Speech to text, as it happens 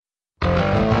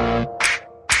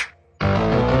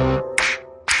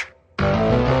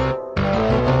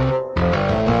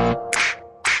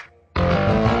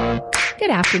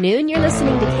afternoon. You're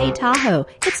listening to K Tahoe.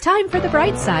 It's time for The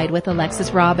Bright Side with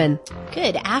Alexis Robin.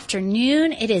 Good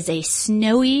afternoon. It is a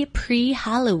snowy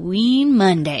pre-Halloween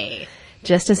Monday.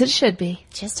 Just as it should be.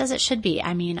 Just as it should be.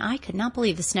 I mean, I could not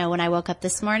believe the snow when I woke up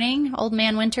this morning. Old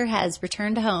Man Winter has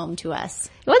returned home to us.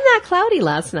 It wasn't that cloudy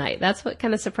last night. That's what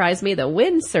kind of surprised me. The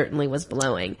wind certainly was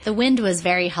blowing. The wind was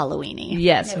very Halloween-y.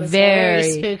 Yes, it was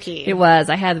very spooky. It was.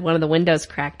 I had one of the windows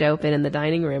cracked open in the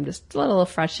dining room, just a little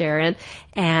fresh air in,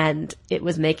 and it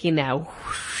was making that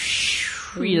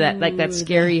whoosh, that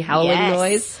scary howling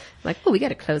noise. Like, oh, we got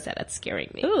to close that. That's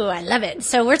scaring me. Ooh, I love it.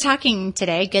 So we're talking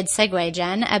today, good segue,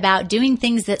 Jen, about doing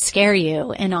things that scare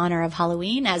you in honor of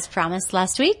Halloween, as promised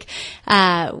last week.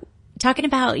 Talking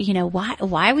about,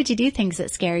 why would you do things that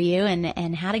scare you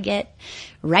and how to get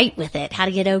right with it, how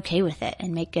to get okay with it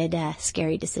and make good,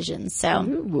 scary decisions. So.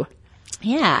 Ooh.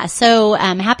 Yeah. So,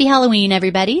 happy Halloween,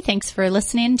 everybody. Thanks for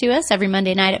listening to us every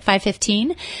Monday night at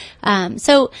 5:15.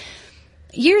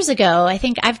 Years ago, I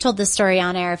think I've told this story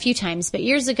on air a few times, but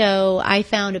years ago, I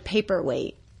found a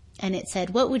paperweight and it said,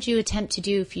 what would you attempt to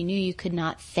do if you knew you could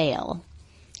not fail?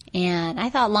 And I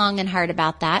thought long and hard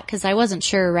about that because I wasn't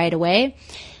sure right away.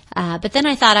 But then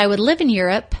I thought I would live in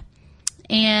Europe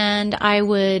and I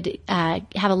would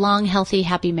have a long, healthy,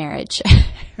 happy marriage,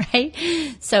 right?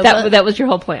 So that was your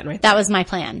whole plan, right? That was my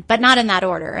plan, but not in that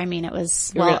order. I mean, it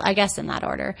was, I guess in that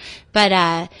order.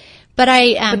 But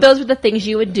those were the things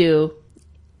you would do.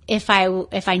 If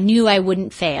I knew I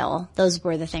wouldn't fail, those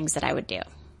were the things that I would do.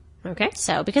 Okay.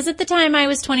 So, because at the time I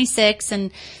was 26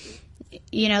 and,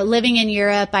 living in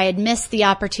Europe, I had missed the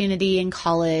opportunity in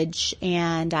college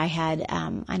and I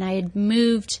had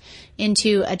moved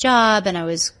into a job and I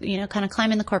was, kind of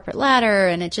climbing the corporate ladder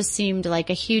and it just seemed like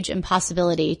a huge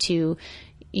impossibility to,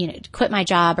 quit my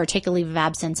job or take a leave of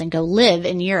absence and go live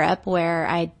in Europe where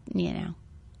I,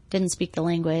 didn't speak the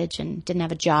language and didn't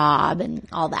have a job and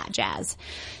all that jazz.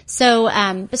 So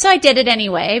I did it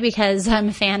anyway because I'm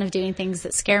a fan of doing things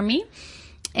that scare me.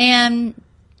 And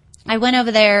I went over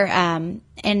there, and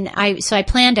I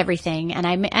planned everything and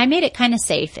I made it kind of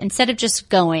safe. Instead of just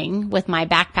going with my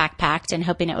backpack packed and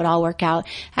hoping it would all work out,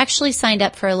 I actually signed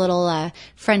up for a little,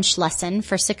 French lesson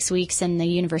for 6 weeks in the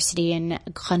university in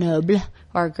Grenoble,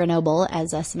 or Grenoble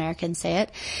as us Americans say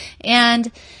it.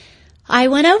 And I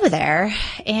went over there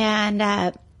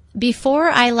and, before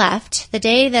I left, the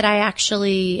day that I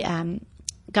actually,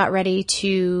 got ready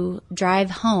to drive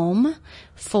home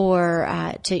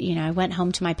I went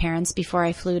home to my parents before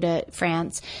I flew to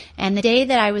France. And the day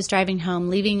that I was driving home,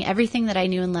 leaving everything that I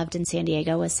knew and loved in San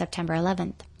Diego was September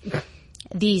 11th.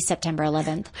 The September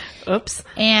 11th. Oops.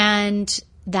 And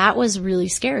that was really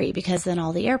scary because then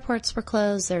all the airports were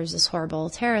closed. There was this horrible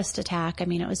terrorist attack. I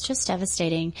mean, it was just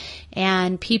devastating.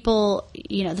 And people,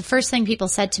 the first thing people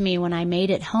said to me when I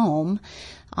made it home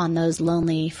on those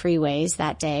lonely freeways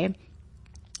that day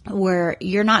were,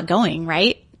 "You're not going,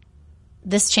 right?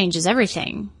 This changes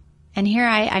everything." And here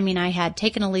I had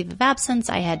taken a leave of absence.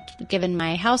 I had given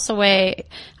my house away.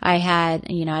 I had,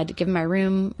 I'd given my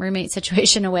roommate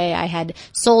situation away. I had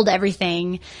sold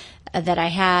everything that I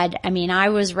had. I mean, I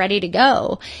was ready to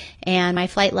go. And my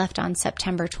flight left on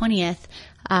September 20th.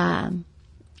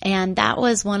 And that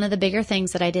was one of the bigger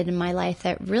things that I did in my life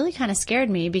that really kind of scared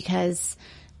me because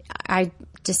I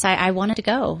wanted to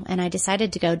go and I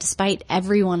decided to go despite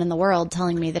everyone in the world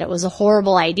telling me that it was a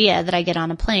horrible idea that I get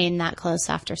on a plane that close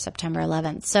after September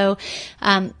 11th. So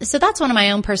that's one of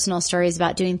my own personal stories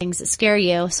about doing things that scare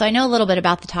you. So I know a little bit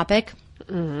about the topic.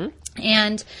 Mm-hmm.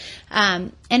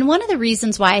 And one of the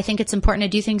reasons why I think it's important to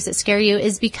do things that scare you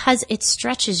is because it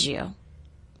stretches you.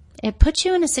 It puts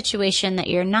you in a situation that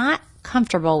you're not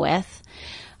comfortable with,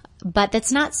 but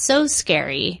that's not so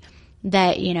scary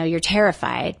that, you're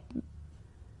terrified.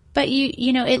 But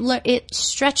it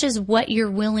stretches what you're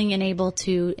willing and able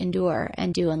to endure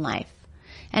and do in life.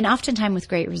 And oftentimes with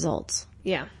great results.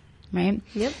 Yeah. Right?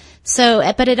 Yep.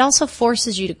 So, but it also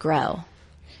forces you to grow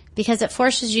because it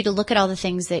forces you to look at all the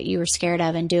things that you were scared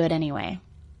of and do it anyway.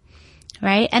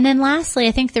 Right? And then lastly,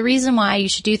 I think the reason why you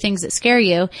should do things that scare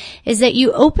you is that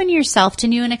you open yourself to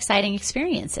new and exciting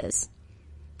experiences.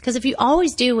 Because if you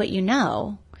always do what you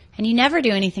know and you never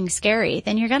do anything scary,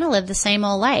 then you're going to live the same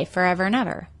old life forever and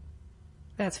ever.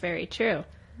 That's very true.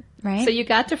 Right? So you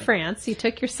got to France. You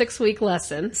took your 6-week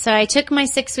lesson. So I took my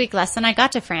 6-week lesson. I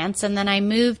got to France and then I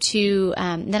moved to,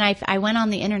 I went on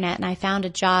the internet and I found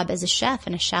a job as a chef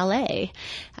in a chalet.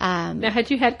 Now, had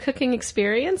you had cooking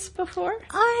experience before?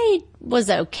 I was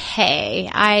okay.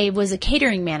 I was a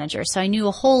catering manager, so I knew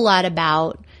a whole lot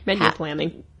about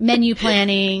menu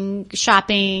planning,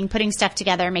 shopping, putting stuff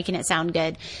together, making it sound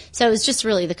good. So it was just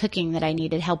really the cooking that I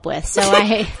needed help with. So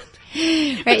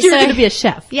Right. But you were going to be a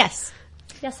chef. Yes.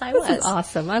 Yes, I was. This is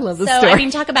awesome. I love this So, story. I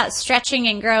mean, talk about stretching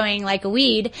and growing like a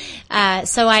weed.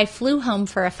 So I flew home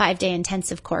for a 5-day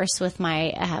intensive course with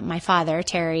my father,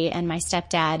 Terry, and my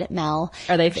stepdad, Mel.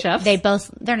 Are they chefs?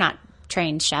 They're not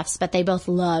trained chefs, but they both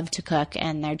love to cook,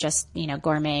 and they're just,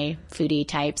 gourmet foodie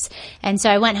types. And so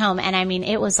I went home, and I mean,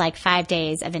 it was like 5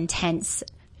 days of intense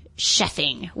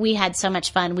chefing. We had so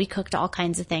much fun. We cooked all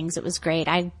kinds of things. It was great.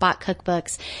 I bought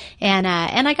cookbooks, and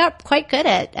I got quite good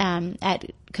at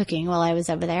cooking while I was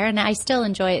over there, and I still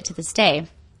enjoy it to this day.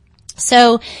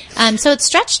 So it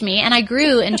stretched me, and I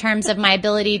grew in terms of my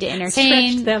ability to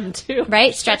entertain. Stretched them too.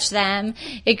 Right? Stretched them.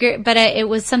 But it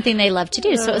was something they loved to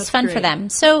do, so it was fun for them.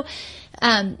 So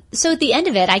at the end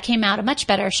of it, I came out a much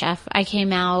better chef. I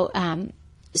came out,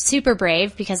 super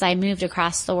brave because I moved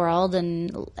across the world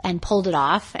and pulled it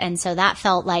off. And so that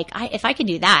felt like if I can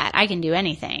do that, I can do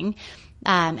anything.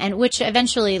 And which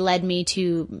eventually led me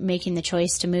to making the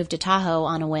choice to move to Tahoe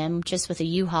on a whim, just with a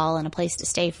U-Haul and a place to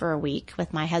stay for a week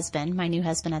with my husband, my new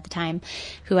husband at the time,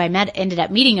 who I ended up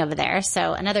meeting over there.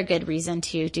 So another good reason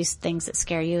to do things that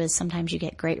scare you is sometimes you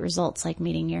get great results, like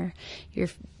meeting your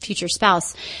future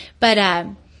spouse. But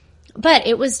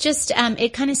it was just,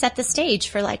 it kind of set the stage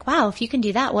for like, wow, if you can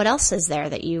do that, what else is there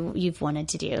that you've wanted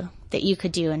to do that you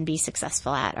could do and be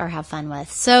successful at or have fun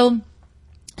with?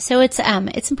 So it's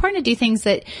important to do things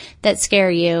that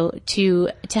scare you to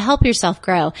help yourself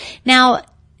grow. Now,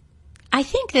 I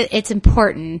think that it's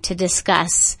important to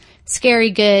discuss scary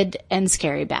good and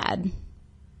scary bad.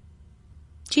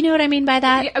 Do you know what I mean by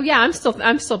that? Yeah,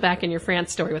 I'm still back in your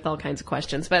France story with all kinds of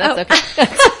questions, but that's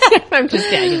okay. I'm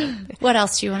just What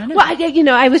else do you want to know?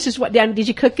 Well, I was just, did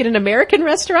you cook in an American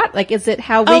restaurant? Like, is it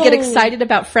how we get excited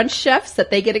about French chefs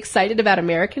that they get excited about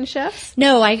American chefs?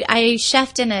 No, I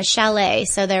chefed in a chalet.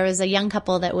 So there was a young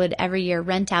couple that would every year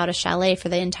rent out a chalet for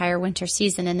the entire winter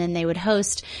season, and then they would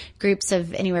host groups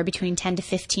of anywhere between 10 to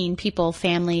 15 people,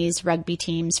 families, rugby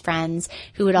teams, friends,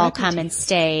 who would all come and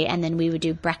stay, and then we would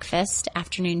do breakfast,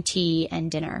 afternoon tea,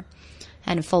 and dinner,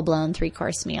 and a full-blown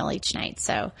 3-course meal each night.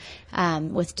 So,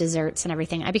 with desserts and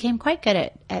everything. I became quite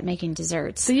good at making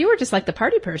desserts. So you were just like the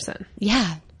party person.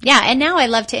 Yeah. Yeah. And now I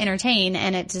love to entertain,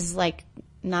 and it just like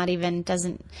not even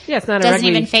doesn't. Yeah, it's not doesn't a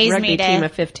even faze rugby me to, team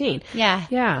of 15. Yeah.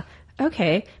 Yeah.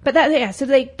 Okay. But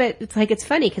but it's like, it's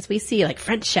funny because we see like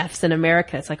French chefs in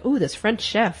America. It's like, oh, this French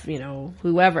chef,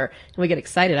 whoever. And we get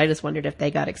excited. I just wondered if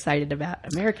they got excited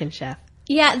about American chef.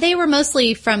 Yeah, they were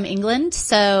mostly from England,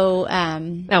 so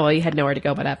oh well, you had nowhere to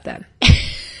go but up then.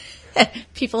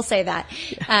 People say that.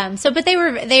 Yeah. But they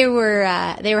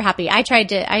were happy.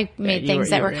 I made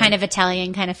things that were kind of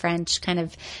Italian, kind of French, kind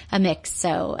of a mix.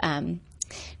 So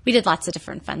we did lots of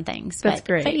different fun things. That's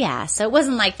great. But yeah, so it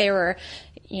wasn't like they were,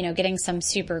 getting some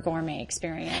super gourmet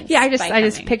experience. Yeah, I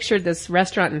just pictured this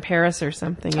restaurant in Paris or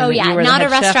something. Oh yeah, not a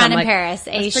restaurant in Paris,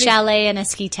 a chalet in a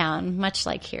ski town, much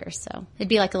like here. So it'd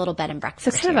be like a little bed and breakfast. So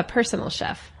it's kind of a personal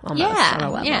chef almost on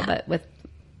a level, but with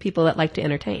people that like to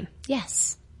entertain.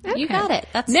 Yes. Okay. You got it.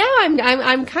 That's now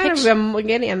I'm kind of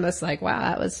getting this like, wow,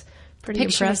 that was pretty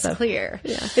impressive. Clear.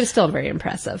 Yeah, it's still very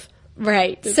impressive.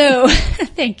 Right. So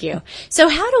thank you. So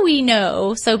how do we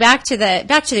know, so back to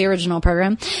the original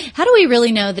program, how do we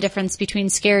really know the difference between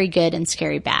scary good and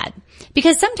scary bad?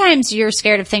 Because sometimes you're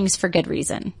scared of things for good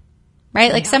reason,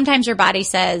 right? Like sometimes your body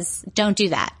says, don't do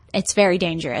that. It's very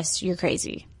dangerous. You're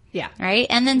crazy. Yeah. Right.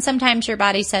 And then sometimes your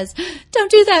body says, don't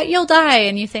do that. You'll die.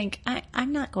 And you think,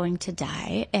 I'm not going to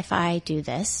die if I do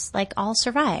this. Like I'll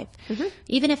survive. Mm-hmm.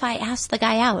 Even if I ask the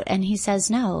guy out and he says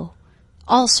no,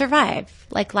 I'll survive.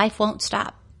 Like life won't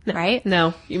stop. Right?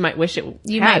 No, you might wish it.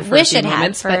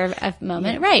 Had for a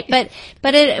moment, yeah. Right?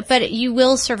 But you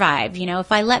will survive.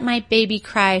 If I let my baby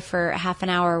cry for half an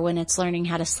hour when it's learning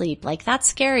how to sleep, like that's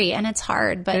scary and it's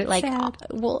hard. But it's sad.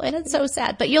 And it's so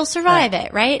sad. But you'll survive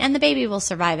it, right? And the baby will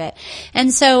survive it.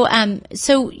 And so I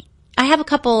have a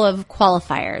couple of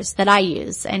qualifiers that I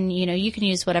use, and you can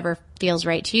use whatever feels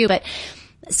right to you. But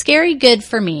scary good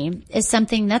for me is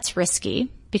something that's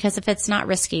risky. Because if it's not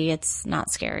risky, it's not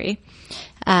scary.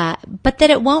 But that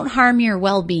it won't harm your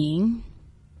well-being.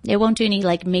 It won't do any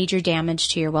like major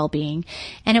damage to your well-being.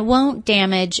 And it won't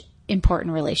damage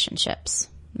important relationships.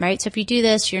 Right? So if you do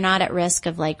this, you're not at risk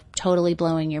of like totally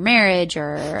blowing your marriage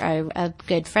or a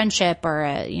good friendship or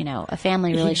a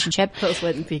family relationship. Yeah, those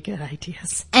wouldn't be good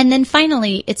ideas. And then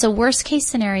finally, it's a worst case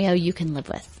scenario you can live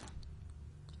with.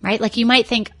 Right? Like you might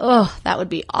think, oh, that would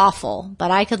be awful,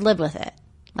 but I could live with it.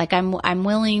 Like I'm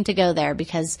willing to go there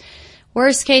because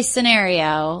worst case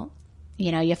scenario,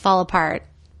 you fall apart.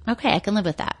 Okay, I can live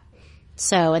with that.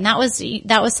 So, and that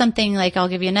was something like, I'll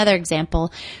give you another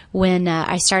example. When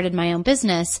I started my own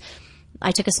business,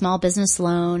 I took a small business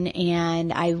loan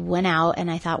and I went out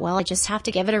and I thought, well, I just have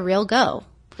to give it a real go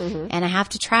and I have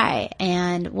to try.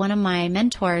 And one of my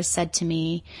mentors said to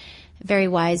me, a very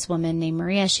wise woman named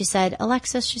Maria, she said,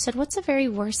 Alexis, she said, what's the very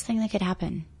worst thing that could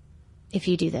happen if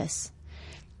you do this?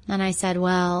 And I said,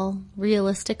 well,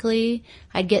 realistically,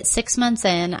 I'd get 6 months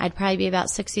in, I'd probably be about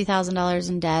 $60,000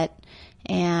 in debt,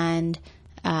 and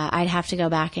I'd have to go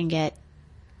back and get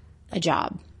a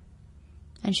job.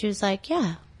 And she was like,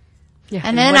 yeah.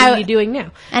 And then what are you doing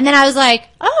now? And then I was like,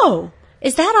 oh,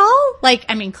 is that all? Like,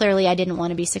 I mean, clearly I didn't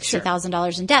want to be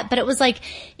 $60,000 in debt, but it was like,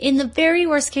 in the very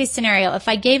worst case scenario, if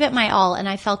I gave it my all and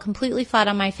I fell completely flat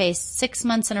on my face 6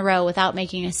 months in a row without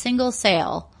making a single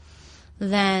sale,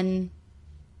 then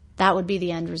that would be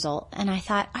the end result. And I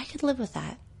thought, I could live with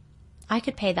that. I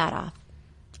could pay that off.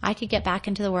 I could get back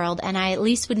into the world, and I at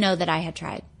least would know that I had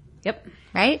tried. Yep.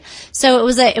 Right? So it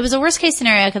was a worst case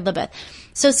scenario I could live with.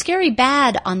 So scary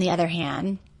bad, on the other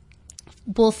hand,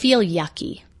 will feel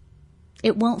yucky.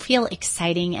 It won't feel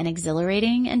exciting and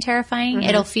exhilarating and terrifying.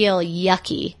 It'll feel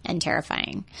yucky and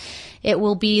terrifying. It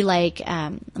will be like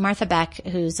Martha Beck,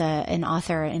 who's an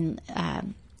author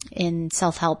in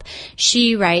self-help.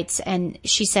 She writes and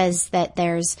she says that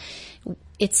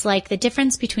it's like the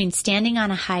difference between standing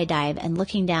on a high dive and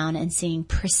looking down and seeing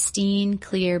pristine,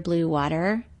 clear blue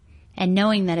water and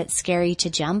knowing that it's scary to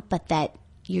jump, but that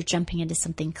you're jumping into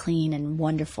something clean and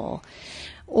wonderful.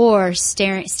 Or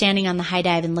standing on the high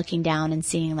dive and looking down and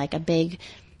seeing like a big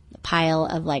pile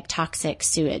of like toxic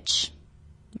sewage,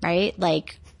 right?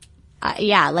 Like,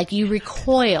 like you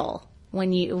recoil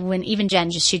when even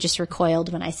Jen she just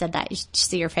recoiled when I said that. You should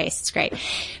see her face. It's great.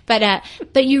 But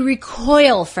you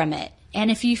recoil from it. And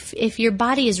if your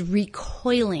body is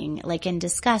recoiling, like in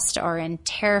disgust or in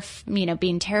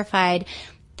being terrified,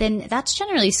 then that's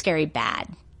generally scary bad.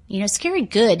 Scary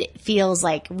good feels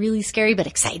like really scary, but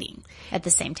exciting at the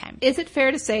same time. Is it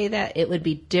fair to say that it would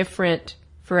be different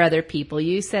for other people?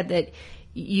 You said that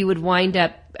you would wind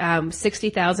up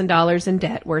 $60,000 in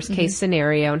debt, worst case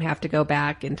scenario, and have to go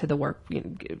back into the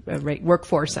work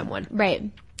for someone. Right.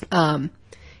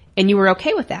 And you were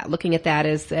okay with that, looking at that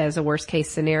as a worst case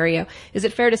scenario. Is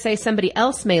it fair to say somebody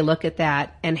else may look at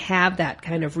that and have that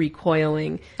kind of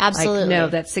recoiling? Absolutely. Like, no,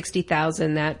 that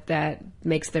 60,000 that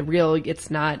makes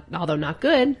it's not, although not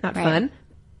good, not fun,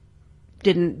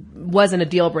 wasn't a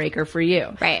deal breaker for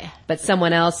you. Right. But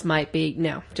someone else might be,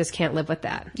 no, just can't live with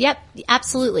that. Yep,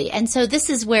 absolutely. And so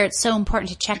this is where it's so important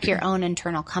to check your own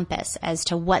internal compass as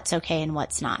to what's okay and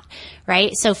what's not,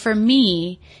 right? So for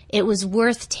me, it was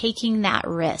worth taking that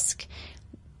risk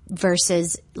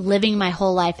versus living my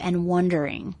whole life and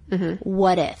wondering,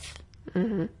 what if,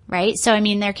 right? So, I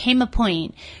mean, there came a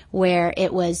point where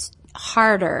it was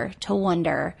harder to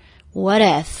wonder, what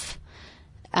if,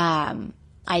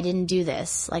 I didn't do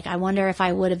this. Like, I wonder if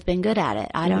I would have been good at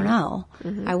it. I don't know.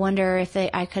 I wonder if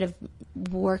I could have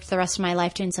worked the rest of my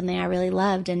life doing something I really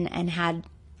loved and had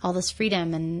all this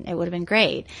freedom, and it would have been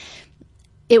great.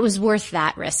 It was worth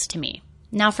that risk to me.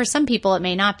 Now, for some people, it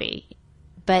may not be.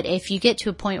 But if you get to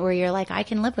a point where you're like, I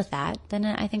can live with that, then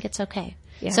I think it's okay.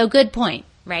 Yeah. So good point,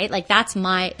 right? Like that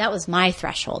was my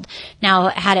threshold. Now,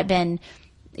 had it been,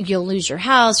 you'll lose your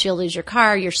house, you'll lose your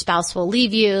car, your spouse will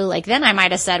leave you. Like then I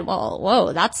might have said, well,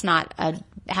 whoa, that's not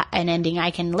an ending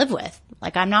I can live with.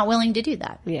 Like I'm not willing to do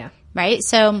that. Yeah. Right.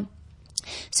 So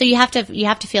you have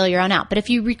to feel your own out. But if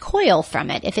you recoil from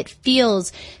it, if it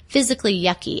feels physically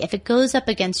yucky, if it goes up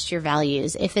against your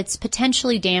values, if it's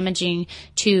potentially damaging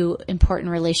to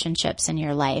important relationships in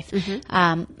your life,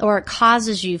 or it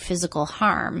causes you physical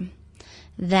harm,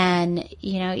 then,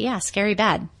 scary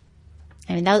bad.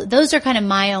 I mean, those are kind of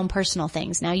my own personal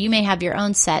things. Now, you may have your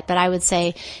own set, but I would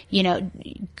say,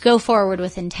 go forward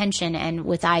with intention and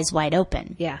with eyes wide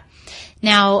open. Yeah.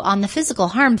 Now, on the physical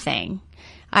harm thing,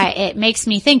 it makes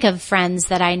me think of friends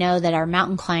that I know that are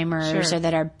mountain climbers or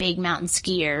that are big mountain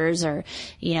skiers or,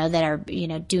 that are,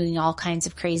 doing all kinds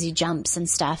of crazy jumps and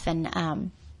stuff. And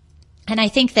I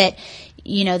think that,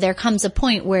 there comes a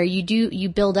point where you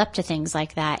build up to things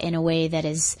like that in a way that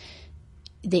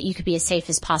you could be as safe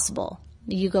as possible.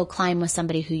 You go climb with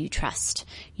somebody who you trust.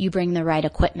 You bring the right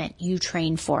equipment. You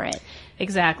train for it.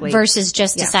 Exactly. Versus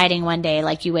just deciding one day,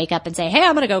 like you wake up and say, hey,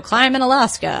 I'm going to go climb in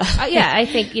Alaska. I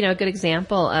think, a good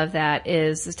example of that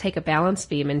is take a balance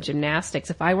beam in gymnastics.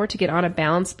 If I were to get on a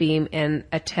balance beam and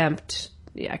attempt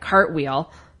a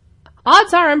cartwheel,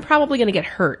 odds are I'm probably going to get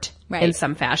hurt in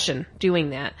some fashion doing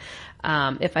that.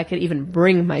 If I could even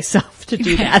bring myself to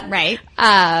do that. Right.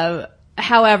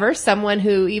 However, someone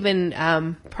who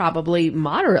even probably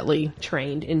moderately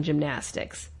trained in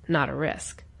gymnastics, not a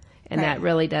risk. And that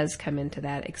really does come into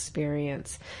that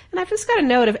experience. And I've just got to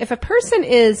note, if a person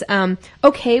is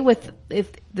okay with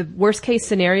if the worst case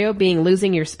scenario being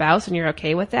losing your spouse and you're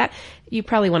okay with that, you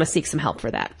probably want to seek some help for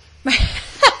that.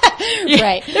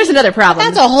 Right. There's another problem.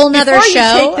 That's a whole nother Before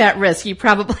show. You take that risk, you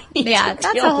probably need to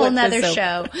that's deal a whole with nother this.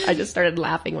 show. I just started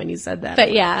laughing when you said that.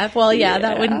 But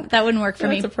that wouldn't work for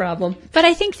me. That's a problem. But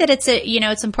I think that it's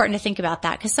important to think about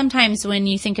that, because sometimes when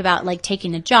you think about like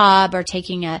taking a job or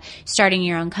starting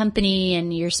your own company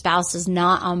and your spouse is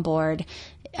not on board,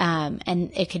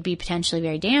 and it could be potentially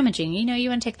very damaging, you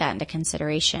want to take that into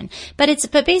consideration. But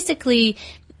basically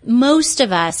most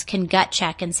of us can gut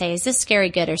check and say, is this scary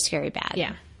good or scary bad?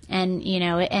 Yeah. And,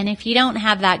 and if you don't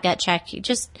have that gut check, you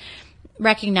just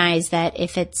recognize that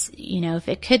if if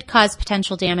it could cause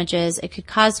potential damages, it could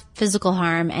cause physical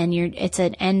harm, and it's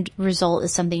an end result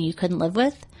is something you couldn't live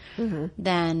with,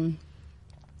 then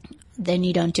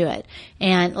you don't do it.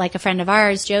 And like a friend of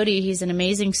ours, Jody, he's an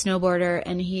amazing snowboarder,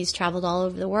 and he's traveled all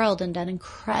over the world and done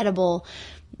incredible,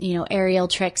 aerial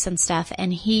tricks and stuff.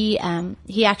 And he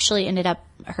actually ended up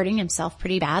hurting himself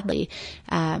pretty badly,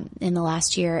 in the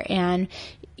last year. And,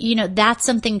 that's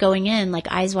something going in, like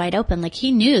eyes wide open, like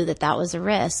he knew that was a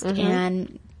risk.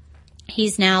 And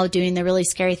he's now doing the really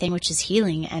scary thing, which is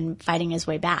healing and fighting his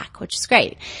way back, which is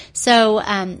great. So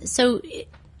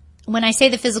when I say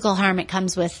the physical harm, it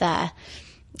comes with,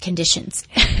 conditions,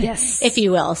 yes, if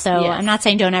you will. So yes. I'm not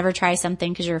saying don't ever try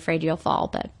something because you're afraid you'll fall,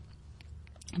 but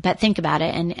think about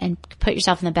it and put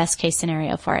yourself in the best case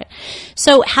scenario for it.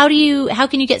 So how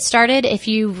can you get started if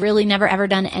you've really never ever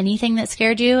done anything that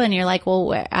scared you and you're like,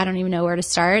 well, I don't even know where to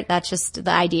start. That's just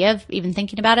the idea of even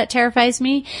thinking about it terrifies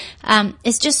me.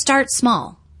 Is just start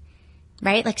small,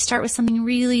 right? Like start with something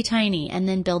really tiny and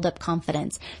then build up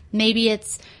confidence. Maybe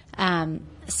it's,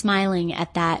 smiling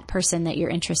at that person that you're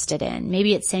interested in.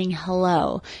 Maybe it's saying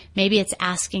hello. Maybe it's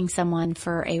asking someone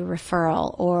for a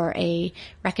referral or a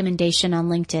recommendation on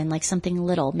LinkedIn, like something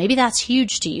little. Maybe that's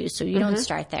huge to you, so you don't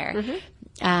start there.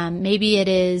 Maybe it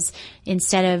is,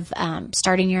 instead of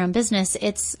starting your own business,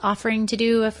 it's offering to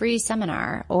do a free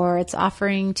seminar, or it's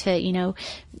offering to,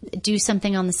 do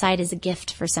something on the side as a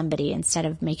gift for somebody instead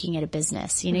of making it a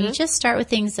business. You just start with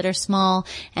things that are small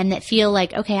and that feel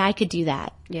like, okay, I could do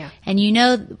that. Yeah. And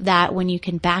that when you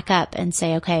can back up and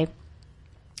say, okay,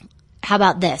 how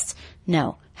about this?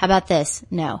 No. How about this?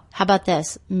 No. How about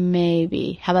this?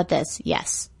 Maybe. How about this?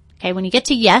 Yes. Okay. When you get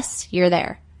to yes, you're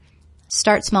there.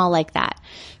 Start small like that,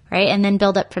 right? And then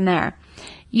build up from there.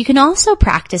 You can also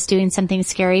practice doing something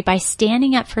scary by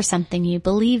standing up for something you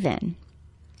believe in.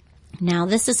 Now,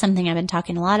 this is something I've been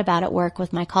talking a lot about at work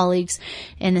with my colleagues,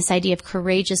 in this idea of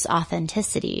courageous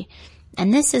authenticity.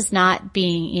 And this is not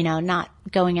being, not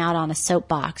going out on a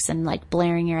soapbox and like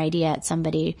blaring your idea at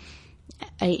somebody.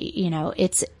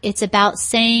 It's about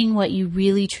saying what you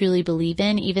really truly believe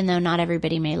in, even though not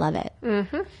everybody may love it.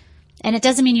 And it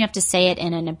doesn't mean you have to say it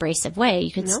in an abrasive way.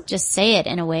 You could just say it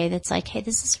in a way that's like, hey,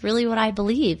 this is really what I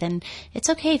believe. And it's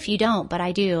okay if you don't, but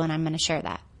I do, and I'm going to share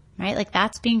that. Right? Like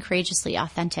that's being courageously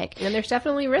authentic. And there's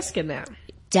definitely risk in that.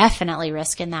 Definitely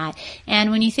risk in that.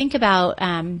 And when you think about,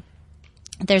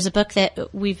 there's a book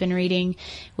that we've been reading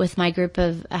with my group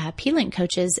of P-Link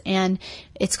coaches, and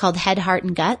it's called Head, Heart,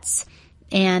 and Guts.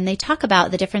 And they talk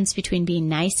about the difference between being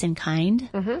nice and kind,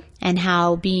 and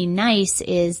how being nice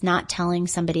is not telling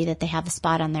somebody that they have a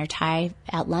spot on their tie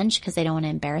at lunch because they don't want to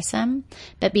embarrass them.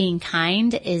 But being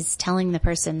kind is telling the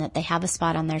person that they have a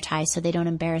spot on their tie so they don't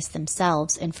embarrass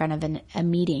themselves in front of a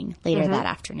meeting later that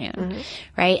afternoon.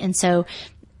 Right? And so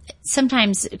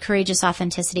sometimes courageous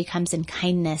authenticity comes in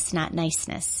kindness, not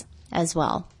niceness as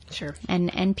well. Sure.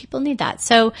 And people need that.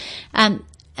 So,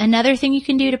 another thing you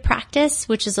can do to practice,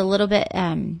 which is a little bit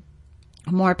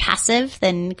more passive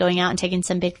than going out and taking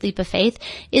some big leap of faith,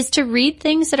 is to read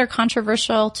things that are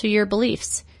controversial to your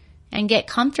beliefs and get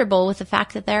comfortable with the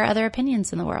fact that there are other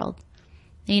opinions in the world.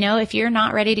 If you're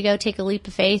not ready to go take a leap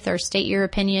of faith or state your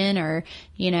opinion or,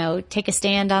 take a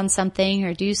stand on something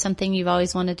or do something you've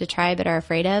always wanted to try but are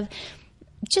afraid of,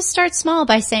 just start small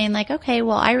by saying like, okay,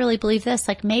 well, I really believe this.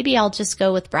 Like maybe I'll just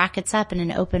go with brackets up and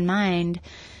an open mind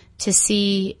to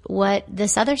see what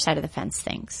this other side of the fence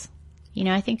thinks.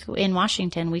 I think in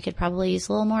Washington, we could probably use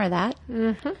a little more of that.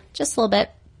 Just a little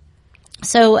bit.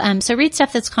 So read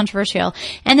stuff that's controversial.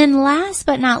 And then last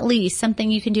but not least, something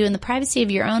you can do in the privacy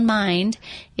of your own mind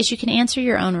is you can answer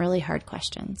your own really hard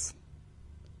questions.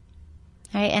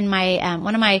 Right? And my,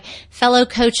 one of my fellow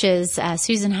coaches,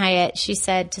 Susan Hyatt, she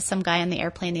said to some guy on the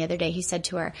airplane the other day, he said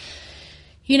to her,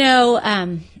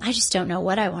 I just don't know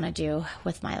what I want to do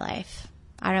with my life.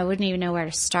 I wouldn't even know where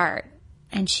to start.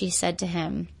 And she said to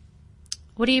him,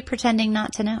 what are you pretending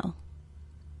not to know?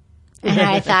 And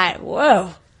I thought,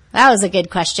 whoa, that was a good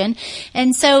question.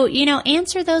 And so,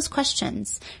 answer those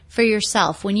questions for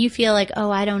yourself. When you feel like,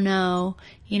 oh, I don't know,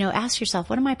 ask yourself,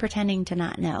 what am I pretending to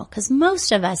not know? Because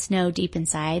most of us know deep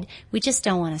inside. We just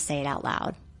don't want to say it out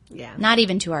loud. Yeah. Not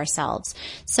even to ourselves.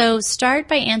 So start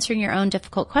by answering your own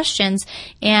difficult questions,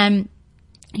 and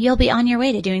you'll be on your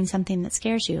way to doing something that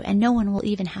scares you, and no one will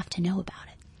even have to know about it.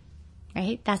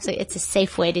 Right? It's a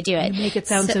safe way to do it. You make it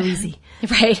sound so easy.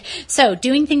 Right. So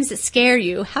doing things that scare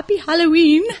you. Happy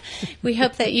Halloween. We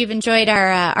hope that you've enjoyed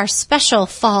our special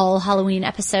fall Halloween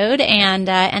episode, and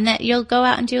that you'll go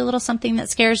out and do a little something that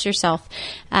scares yourself,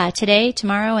 today,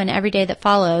 tomorrow, and every day that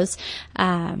follows.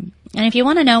 And if you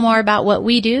want to know more about what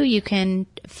we do, you can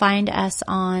find us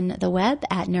on the web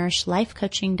at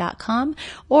NourishLifeCoaching.com,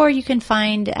 or you can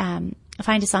find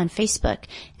us on Facebook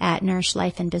at Nourish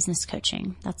Life and Business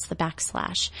Coaching. That's the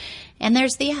 /. And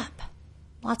there's the app.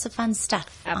 Lots of fun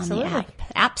stuff on the app.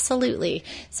 Absolutely.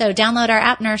 So download our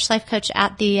app, Nourish Life Coach,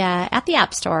 at the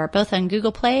App Store, both on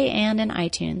Google Play and in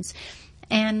iTunes.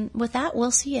 And with that,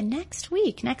 we'll see you next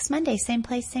week, next Monday, same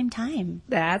place, same time.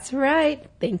 That's right.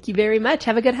 Thank you very much.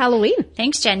 Have a good Halloween.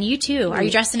 Thanks, Jen. You too. Are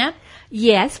you dressing up?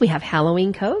 Yes, we have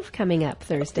Halloween Cove coming up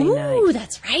Thursday night. Ooh,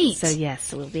 that's right. So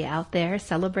yes, we'll be out there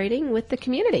celebrating with the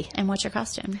community. And what's your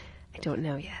costume? I don't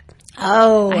know yet.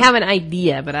 Oh. I have an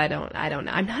idea, but I don't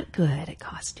know. I'm not good at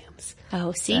costumes.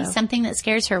 Oh, see, something that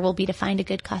scares her will be to find a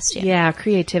good costume. Yeah,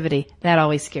 creativity. That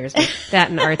always scares me. That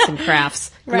and arts and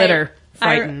crafts. Right. Glitter.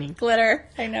 Frightening. Glitter.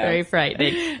 I know. Very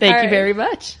frightening. Thank you very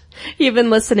much. You've been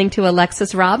listening to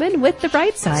Alexis Robin with The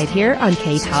Bright Side here on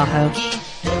K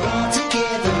Tahoe.